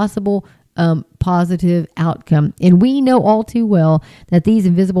any possible positive outcome. And we know all too well that these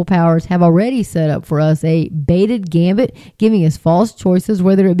invisible powers have already set up for us a baited gambit, giving us false choices,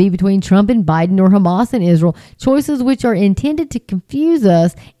 whether it be between Trump and Biden or Hamas and Israel, choices which are intended to confuse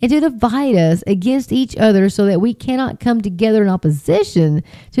us and to divide us against each other so that we cannot come together in opposition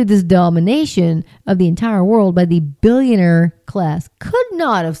to this domination of the entire world by the billionaire class. Could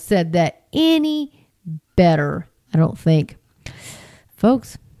not have said that any better, I don't think.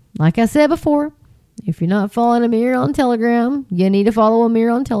 Folks, like I said before, if you're not following Amir on Telegram, you need to follow Amir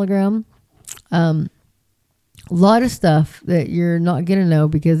on Telegram. A lot of stuff that you're not going to know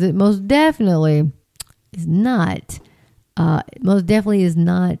because it most definitely is not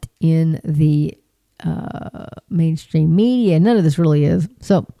in the mainstream media. None of this really is.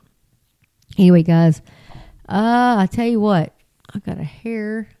 So anyway, guys, I tell you what, I got a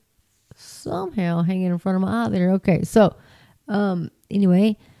hair somehow hanging in front of my eye there. Okay, so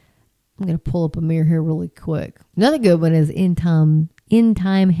anyway, I'm going to pull up Amir here really quick. Another good one is End Time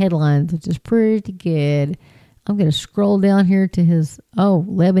Headlines, which is pretty good. I'm going to scroll down here to his,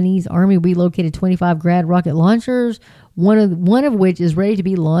 Lebanese army relocated 25 Grad rocket launchers, one of which is ready to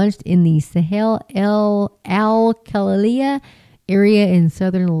be launched in the Sahel al-Khalilia area in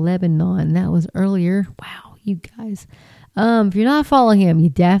southern Lebanon. That was earlier. Wow, you guys. If you're not following him, you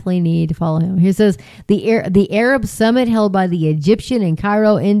definitely need to follow him. He says the Arab summit held by the Egyptian in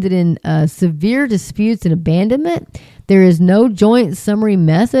Cairo ended in severe disputes and abandonment. There is no joint summary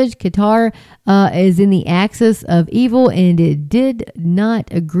message. Qatar is in the axis of evil, and it did not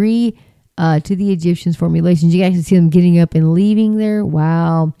agree to the Egyptians' formulations. You guys can see them getting up and leaving there.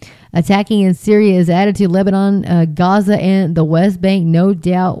 Wow. Attacking in Syria is added to Lebanon, Gaza, and the West Bank. No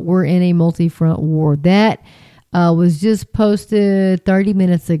doubt we're in a multi-front war. That was just posted 30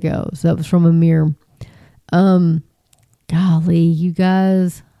 minutes ago. So that was from Amir. Golly, you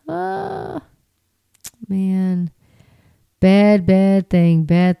guys. Man. Bad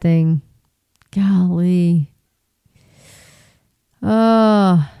thing. Golly.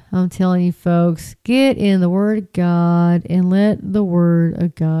 I'm telling you, folks, get in the Word of God and let the Word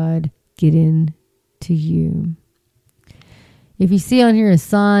of God get into you. If you see on here a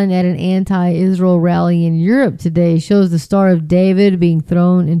sign at an anti-Israel rally in Europe today, shows the Star of David being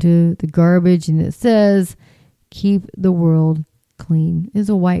thrown into the garbage, and it says, "Keep the world clean." It's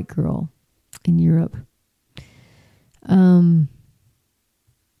a white girl in Europe.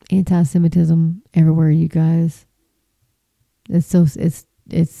 Anti-Semitism everywhere, you guys. It's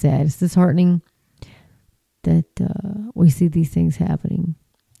sad. It's disheartening that we see these things happening.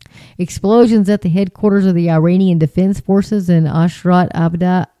 Explosions at the headquarters of the Iranian Defense Forces in Ashrat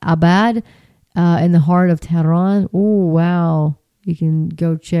Abad in the heart of Tehran. Oh, wow. You can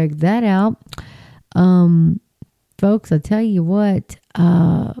go check that out. Folks, I tell you what,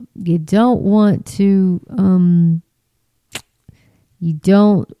 you don't want to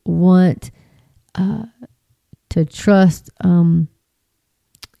trust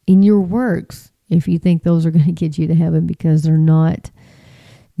in your works if you think those are going to get you to heaven, because they're not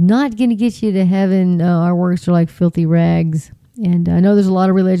going to get you to heaven. Our works are like filthy rags. And I know there's a lot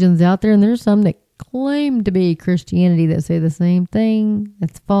of religions out there, and there's some that claim to be Christianity that say the same thing.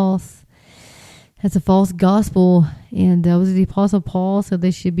 That's false. That's a false gospel. And was the Apostle Paul said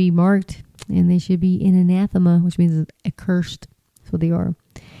they should be marked and they should be in anathema, which means accursed. That's what they are.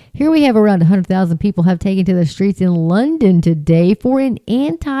 Here we have around 100,000 people have taken to the streets in London today for an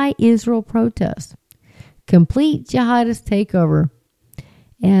anti-Israel protest. Complete jihadist takeover.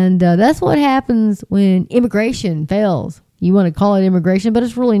 And that's what happens when immigration fails. You want to call it immigration, but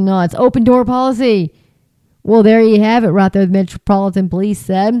it's really not. It's open door policy. Well, there you have it right there. The Metropolitan Police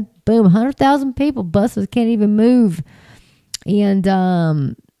said, boom, 100,000 people. Buses can't even move. And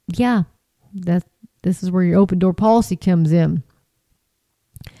this is where your open door policy comes in.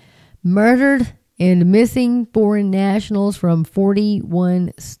 Murdered and missing foreign nationals from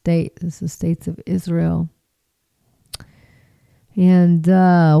 41 states. This is states of Israel. And,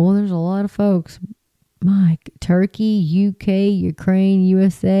 there's a lot of folks. Turkey, UK, Ukraine,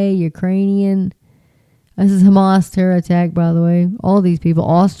 USA, Ukrainian. This is Hamas terror attack, by the way. All these people.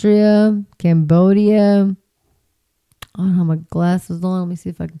 Austria, Cambodia. I don't have my glasses on. Let me see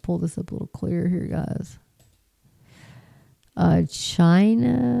if I can pull this up a little clearer here, guys.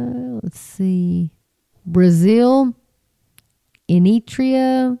 China, let's see, Brazil,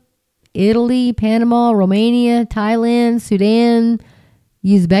 Eritrea, Italy, Panama, Romania, Thailand, Sudan,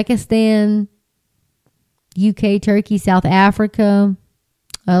 Uzbekistan, UK, Turkey, South Africa,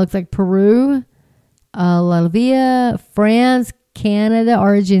 looks like Peru, Latvia, France, Canada,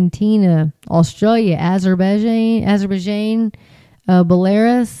 Argentina, Australia, Azerbaijan,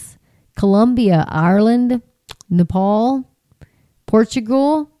 Belarus, Colombia, Ireland, Nepal,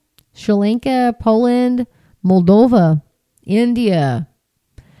 Portugal, Sri Lanka, Poland, Moldova, India,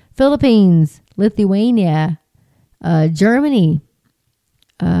 Philippines, Lithuania, Germany,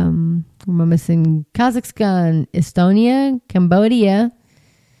 am I missing? Kazakhstan, Estonia, Cambodia,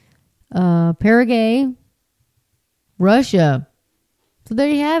 Paraguay, Russia. So there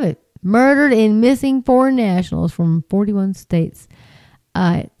you have it. Murdered and missing foreign nationals from 41 states.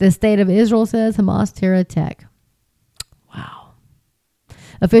 The state of Israel says Hamas terror attack. Wow.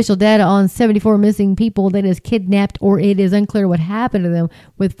 Official data on 74 missing people that is kidnapped, or it is unclear what happened to them,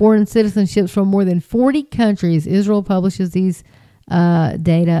 with foreign citizenships from more than 40 countries. Israel publishes these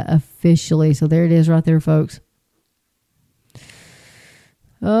data officially. So there it is right there, folks.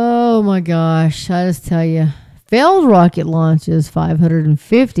 Oh my gosh. I just tell you. Failed rocket launches,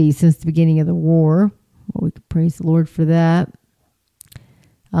 550 since the beginning of the war. Well, we could praise the Lord for that.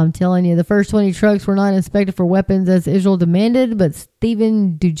 I'm telling you, the first 20 trucks were not inspected for weapons as Israel demanded, but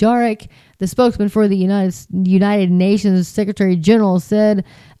Stephen Dujarric, the spokesman for the United Nations Secretary General, said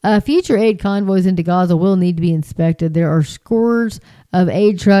future aid convoys into Gaza will need to be inspected. There are scores of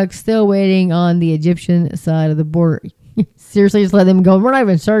aid trucks still waiting on the Egyptian side of the border. Seriously, just let them go. We're not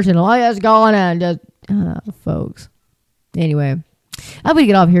even searching. All that's going on. Just, folks. Anyway, I'm going to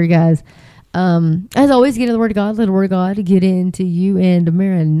get off here, guys. As always, get in the Word of God, let the Word of God get into you. And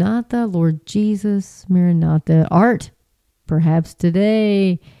Maranatha, Lord Jesus, Maranatha. Art, perhaps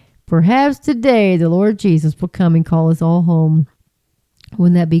today, the Lord Jesus will come and call us all home.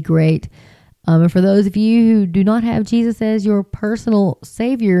 Wouldn't that be great? And for those of you who do not have Jesus as your personal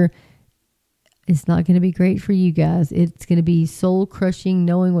Savior, it's not going to be great for you guys. It's going to be soul crushing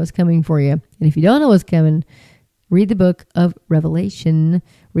knowing what's coming for you. And if you don't know what's coming, read the book of Revelation.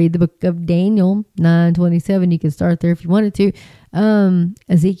 Read the book of Daniel 9:27. You can start there if you wanted to.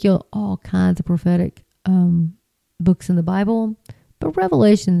 Ezekiel, all kinds of prophetic books in the Bible. But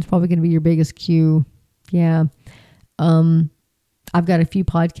Revelation is probably going to be your biggest cue. Yeah. I've got a few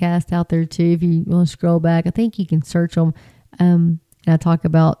podcasts out there too. If you want to scroll back, I think you can search them. And I talk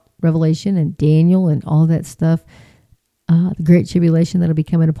about Revelation and Daniel and all that stuff. The great tribulation that'll be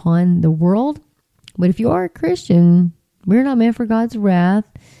coming upon the world. But if you are a Christian, we're not meant for God's wrath.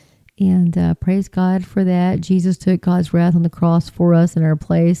 And praise God for that. Jesus took God's wrath on the cross for us in our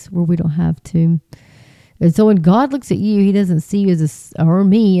place where we don't have to. And so when God looks at you, he doesn't see you or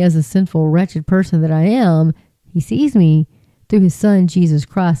me as a sinful, wretched person that I am. He sees me through his son, Jesus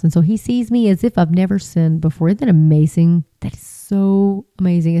Christ. And so he sees me as if I've never sinned before. Isn't that amazing? That is so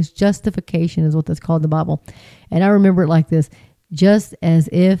amazing. It's justification is what that's called in the Bible. And I remember it like this: just as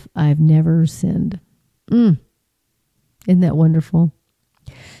if I've never sinned. Isn't that wonderful?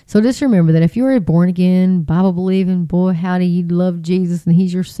 So just remember that if you're a born again, Bible believing, boy, howdy, you love Jesus and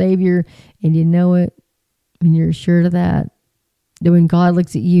he's your Savior and you know it and you're assured of that when God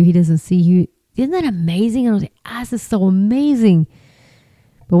looks at you, he doesn't see you. Isn't that amazing? I was like, this is so amazing.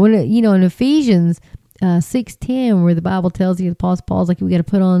 But when, in Ephesians 6:10, where the Bible tells you, the Apostle Paul's like, we got to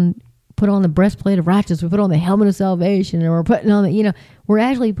put on the breastplate of righteousness. We put on the helmet of salvation, and we're putting on we're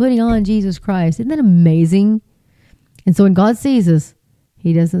actually putting on Jesus Christ. Isn't that amazing? And so when God sees us,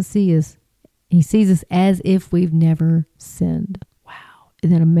 he doesn't see us. He sees us as if we've never sinned. Wow.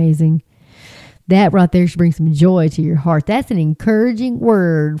 Isn't that amazing? That right there should bring some joy to your heart. That's an encouraging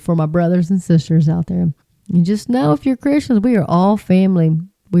word for my brothers and sisters out there. And just know, if you're Christians, we are all family.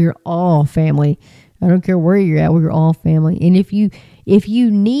 We are all family. I don't care where you're at. We're all family. And if you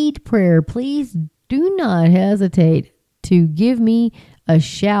need prayer, please do not hesitate to give me a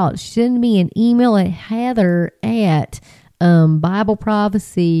shout. Send me an email at Heather at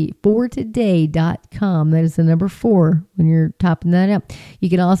BibleProphecyForToday.com. That is the number 4 when you're typing that out. You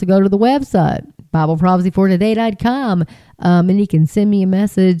can also go to the website, BibleProphecyForToday.com, and you can send me a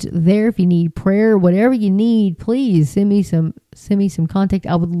message there if you need prayer. Whatever you need, please send me some contact.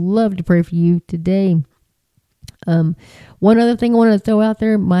 I would love to pray for you today. One other thing I wanted to throw out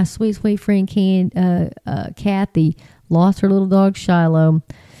there: my sweet friend Kathy lost her little dog Shiloh.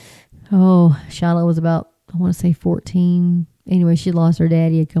 Oh, Shiloh was about, I want to say 14. Anyway, she lost her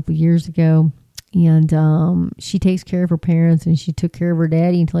daddy a couple years ago. And she takes care of her parents, and she took care of her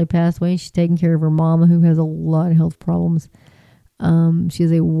daddy until he passed away. She's taking care of her mama, who has a lot of health problems. She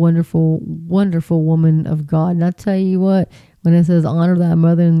is a wonderful, wonderful woman of God. And I tell you what, when it says honor thy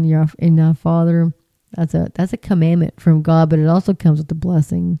mother and thy father, that's a commandment from God, but it also comes with a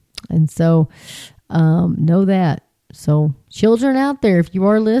blessing. And so know that. So children out there, if you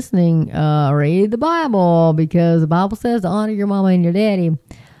are listening, read the Bible, because the Bible says to honor your mama and your daddy.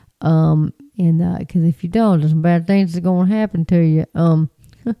 Because if you don't, there's some bad things that's going to happen to you. But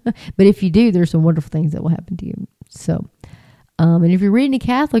if you do, there's some wonderful things that will happen to you. So, and if you're reading a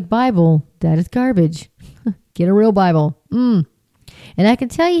Catholic Bible, that is garbage. Get a real Bible. And I can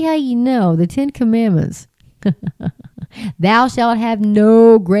tell you how you know the 10 Commandments. Thou shalt have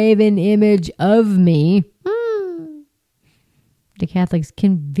no graven image of me. The Catholics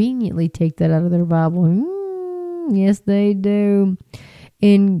conveniently take that out of their Bible. Yes, they do.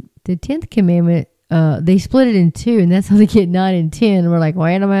 In the 10th commandment, they split it in 2, and that's how they get 9 and 10. We're like,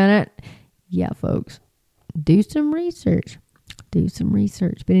 wait a minute. Yeah, folks, do some research. But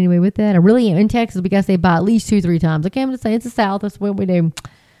anyway, with that, I really am. In Texas, we got to say bye at least 2-3 times. Okay, I'm just saying, it's the South. That's what we do.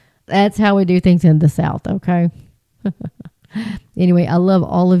 That's how we do things in the South, okay? Anyway, I love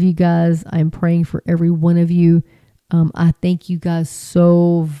all of you guys. I'm praying for every one of you. I thank you guys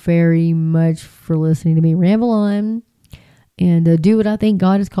so very much for listening to me ramble on and do what I think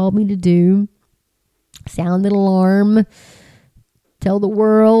God has called me to do. Sound an alarm. Tell the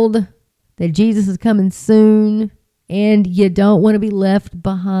world that Jesus is coming soon and you don't want to be left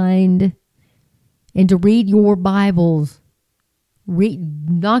behind. And to read your Bibles.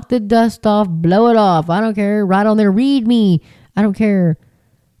 Knock the dust off, blow it off. I don't care. Write on there, read me. I don't care.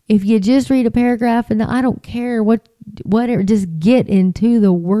 If you just read a paragraph, and I don't care whatever, just get into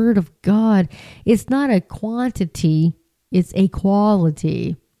the Word of God. It's not a quantity, it's a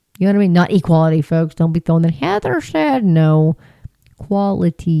quality. You know what I mean? Not equality, folks. Don't be throwing that. Heather said no.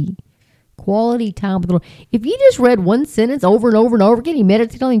 Quality time with the Lord. If you just read one sentence over and over and over again, you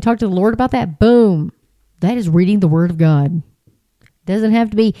meditate on it and talk to the Lord about that, boom. That is reading the Word of God. Doesn't have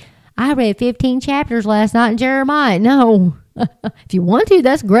to be, I read 15 chapters last night in Jeremiah. No. If you want to,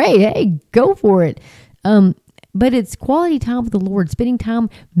 that's great. Hey, go for it. But it's quality time with the Lord, spending time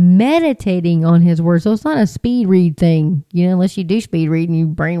meditating on his word. So it's not a speed read thing, unless you do speed read and your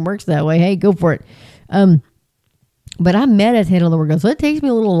brain works that way. Hey, go for it. But I meditate on the word of God. So it takes me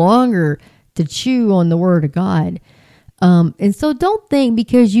a little longer to chew on the word of God. And so don't think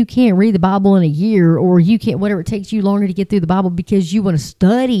because you can't read the Bible in a year or you can't, whatever, it takes you longer to get through the Bible because you want to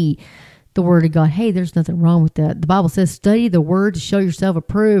study the word of God. Hey, there's nothing wrong with that. The Bible says, study the word to show yourself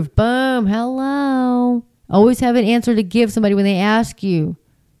approved. Boom. Hello. Always have an answer to give somebody when they ask you,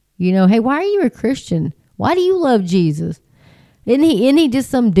 hey, why are you a Christian? Why do you love Jesus? Isn't he just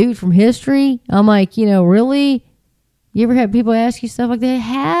some dude from history? I'm like, really? You ever have people ask you stuff like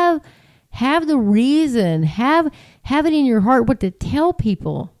that? Have the reason, have it in your heart what to tell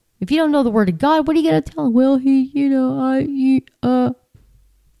people. If you don't know the word of God, what are you going to tell them? Well,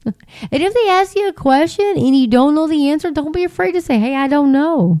 and if they ask you a question and you don't know the answer, don't be afraid to say, hey, I don't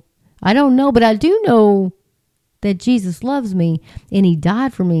know. I don't know, but I do know that Jesus loves me and he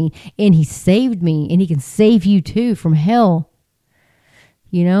died for me and he saved me and he can save you too from hell.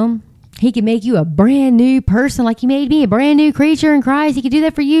 He can make you a brand new person like he made me a brand new creature in Christ. He can do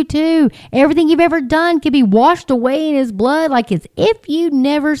that for you too. Everything you've ever done can be washed away in his blood like it's if you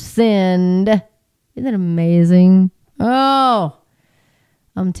never sinned. Isn't that amazing? Oh,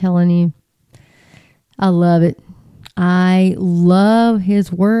 I'm telling you, I love it. I love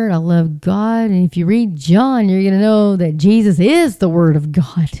his word. I love God. And if you read John, you're going to know that Jesus is the word of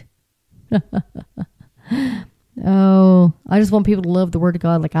God. Oh, I just want people to love the word of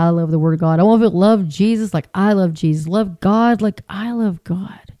God like I love the word of God. I want people to love Jesus like I love Jesus. Love God like I love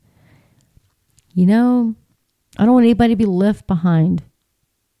God. I don't want anybody to be left behind.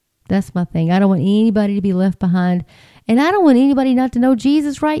 That's my thing. I don't want anybody to be left behind. And I don't want anybody not to know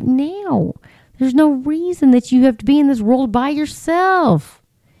Jesus right now. There's no reason that you have to be in this world by yourself.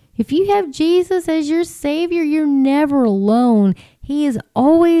 If you have Jesus as your Savior, you're never alone. He is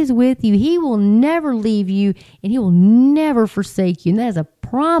always with you. He will never leave you, and he will never forsake you. And that is a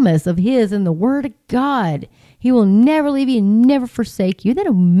promise of his in the Word of God. He will never leave you and never forsake you. Isn't that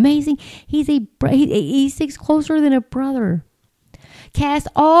amazing? He sticks closer than a brother. Cast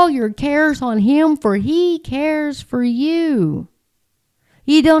all your cares on him, for he cares for you.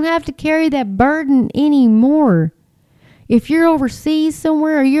 You don't have to carry that burden anymore. If you're overseas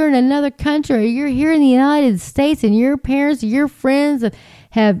somewhere or you're in another country or you're here in the United States and your parents or your friends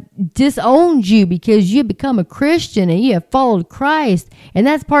have disowned you because you become a Christian and you have followed Christ, and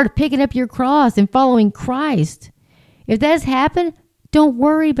that's part of picking up your cross and following Christ. If that's happened, don't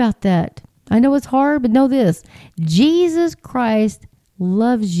worry about that. I know it's hard, but know this. Jesus Christ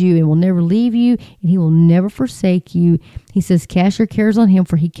loves you and will never leave you, and he will never forsake you. He says, cast your cares on him,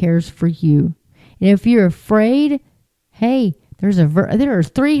 for he cares for you. And if you're afraid, hey, there are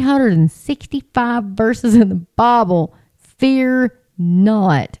 365 verses in the Bible. Fear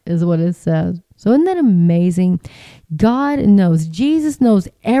not, is what it says. So isn't that amazing? God knows. Jesus knows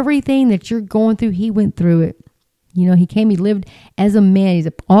everything that you're going through. He went through it. He came, he lived as a man. He's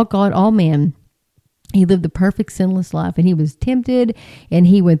all God, all man. He lived the perfect sinless life, and he was tempted, and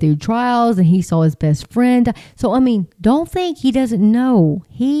he went through trials, and he saw his best friend. So, don't think he doesn't know.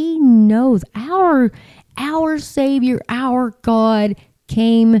 He knows. Our Savior, our God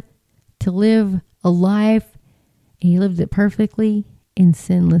came to live a life, and he lived it perfectly and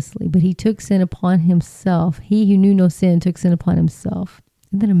sinlessly. But he took sin upon himself. He who knew no sin took sin upon himself.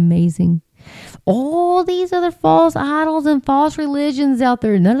 Isn't that amazing? All these other false idols and false religions out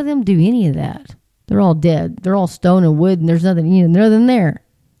there, none of them do any of that. They're all dead. They're all stone and wood, and there's nothing, nothing there.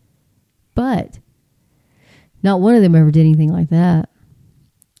 But not one of them ever did anything like that.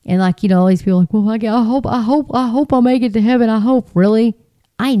 And all these people are like, well, I hope I'll make it to heaven. I hope, really?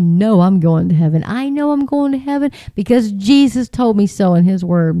 I know I'm going to heaven. I know I'm going to heaven because Jesus told me so in his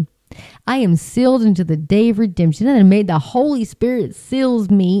word. I am sealed into the day of redemption. And made the Holy Spirit seals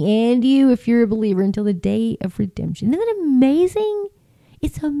me and you, if you're a believer, until the day of redemption. Isn't that amazing?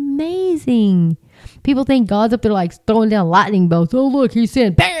 It's amazing. People think God's up there like throwing down lightning bolts. Oh, look, he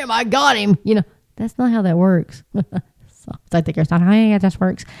said, bam, I got him. That's not how that works. So I think that's not how that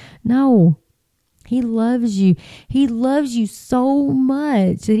works. No, he loves you. He loves you so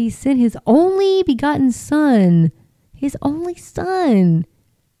much that he sent his only begotten son, his only son,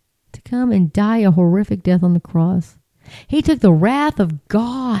 to come and die a horrific death on the cross. He took the wrath of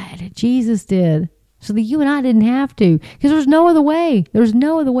God, Jesus did, so that you and I didn't have to, because there's no other way. There's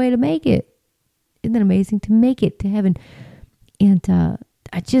no other way to make it. Isn't that amazing? To make it to heaven. And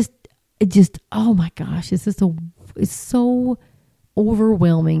oh my gosh, it's so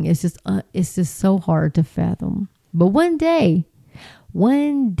overwhelming. It's just so hard to fathom. But one day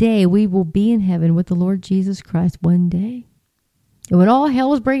we will be in heaven with the Lord Jesus Christ one day. And when all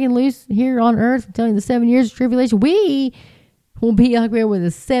hell is breaking loose here on earth, I'm telling you, the 7 years of tribulation, we will be out there with a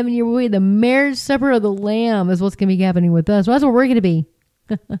 7-year, we'll be the marriage supper of the Lamb is what's going to be happening with us. So that's what we're going to be.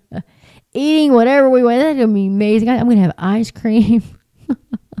 Eating whatever we want. That's going to be amazing. I'm going to have ice cream.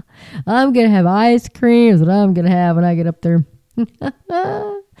 I'm going to have ice cream. That's what I'm going to have when I get up there.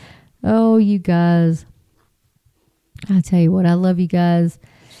 Oh, you guys. I tell you what, I love you guys.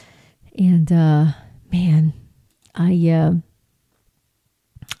 And, man, I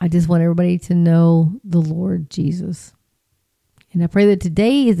just want everybody to know the Lord Jesus. And I pray that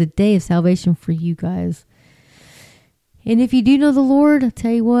today is a day of salvation for you guys. And if you do know the Lord, I'll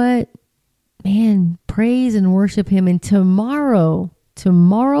tell you what, man, praise and worship him. And tomorrow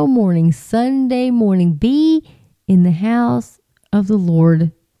morning, Sunday morning, be in the house of the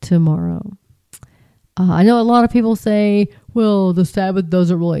Lord tomorrow. I know a lot of people say, well, the Sabbath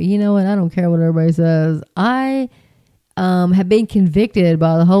doesn't really, you know what? I don't care what everybody says. I have been convicted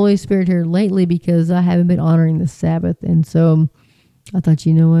by the Holy Spirit here lately because I haven't been honoring the Sabbath. And so I thought,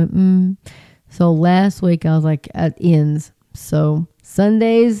 you know what? So last week I was like, it ends. So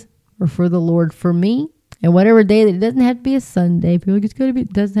Sundays are for the Lord for me. And whatever day, that it doesn't have to be a Sunday. People like,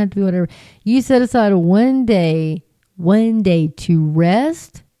 it doesn't have to be whatever. You set aside one day to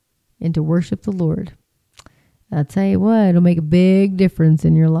rest and to worship the Lord. I'll tell you what, it'll make a big difference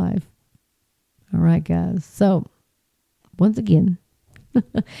in your life. All right, guys. So, once again,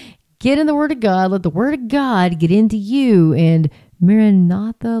 get in the Word of God. Let the Word of God get into you. And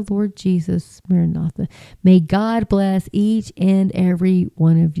Maranatha, Lord Jesus, Maranatha. May God bless each and every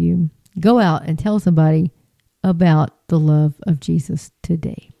one of you. Go out and tell somebody about the love of Jesus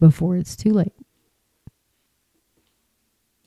today before it's too late.